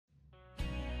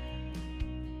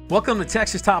Welcome to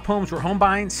Texas Top Homes, where home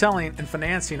buying, selling, and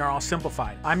financing are all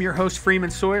simplified. I'm your host, Freeman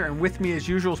Sawyer, and with me as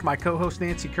usual is my co-host,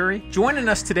 Nancy Curry. Joining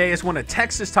us today is one of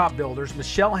Texas' top builders,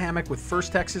 Michelle Hammock with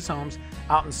First Texas Homes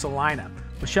out in Celina.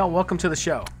 Michelle, welcome to the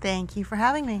show. Thank you for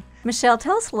having me. Michelle,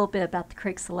 tell us a little bit about the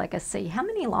Creeks of Legacy. How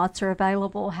many lots are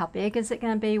available? How big is it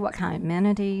going to be? What kind of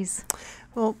amenities?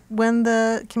 Well, when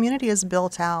the community is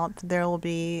built out, there will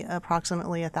be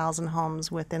approximately 1,000 homes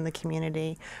within the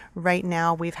community. Right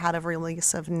now, we've had a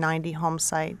release of 90 home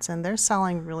sites, and they're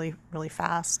selling really, really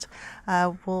fast.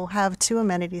 We'll have 2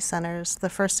 amenity centers. The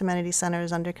first amenity center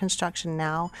is under construction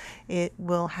now. It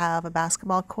will have a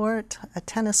basketball court, a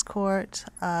tennis court,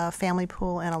 a family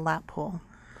pool, and a lap pool.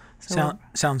 So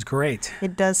sounds great.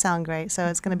 It does sound great. So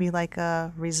it's going to be like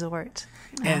a resort.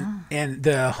 And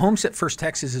the homes that First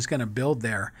Texas is going to build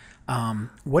there,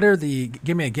 what are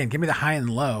give me the high and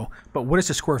low, but what is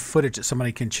the square footage that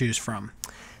somebody can choose from?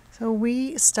 So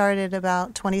we started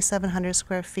about 2,700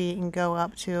 square feet and go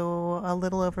up to a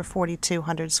little over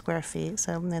 4,200 square feet.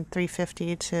 So then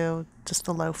 350 to just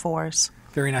the low fours.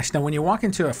 Very nice. Now, when you walk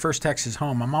into a First Texas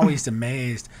home, I'm always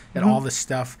amazed at all the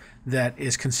stuff that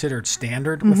is considered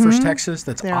standard with First Texas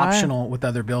that's optional with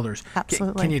other builders.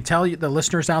 Absolutely. Can you tell the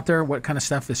listeners out there what kind of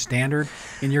stuff is standard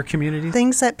in your community?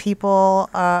 Things that people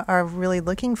are really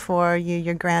looking for,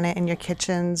 your granite in your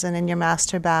kitchens and in your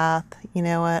master bath,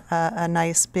 a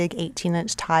nice big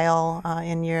 18-inch tile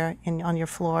on your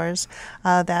floors,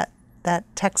 that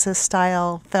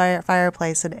Texas-style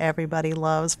fireplace that everybody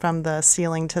loves, from the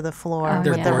ceiling to the floor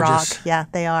with the rock. Yeah,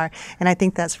 they are. And I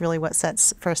think that's really what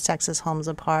sets First Texas Homes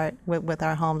apart with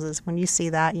our homes, is when you see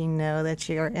that, you know that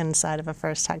you're inside of a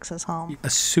First Texas home. A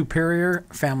superior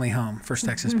family home First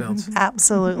Texas builds.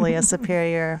 Absolutely, a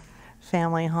superior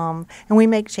family home. And we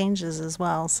make changes as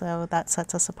well, so that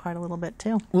sets us apart a little bit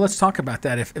too. Well, let's talk about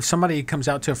that. If somebody comes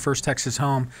out to a First Texas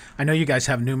home, I know you guys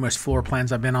have numerous floor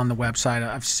plans. I've been on the website.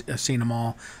 I've seen them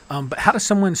all. But how does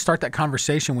someone start that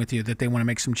conversation with you that they want to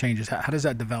make some changes? How does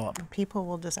that develop? People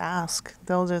will just ask.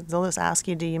 They'll just ask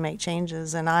you, do you make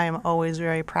changes? And I am always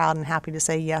very proud and happy to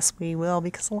say, yes, we will,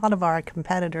 because a lot of our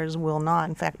competitors will not.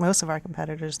 In fact, most of our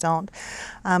competitors don't.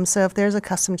 So if there's a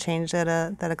custom change that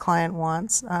a client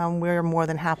wants, we're more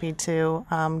than happy to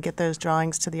get those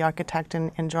drawings to the architect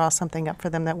and draw something up for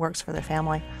them that works for their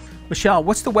family. Michelle,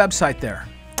 what's the website there?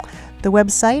 The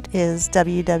website is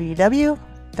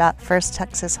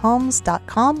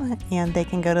www.firsttexashomes.com, and they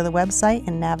can go to the website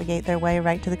and navigate their way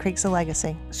right to the Creeks of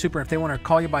Legacy. Super. If they want to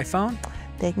call you by phone?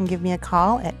 They can give me a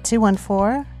call at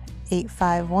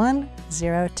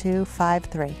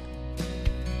 214-851-0253.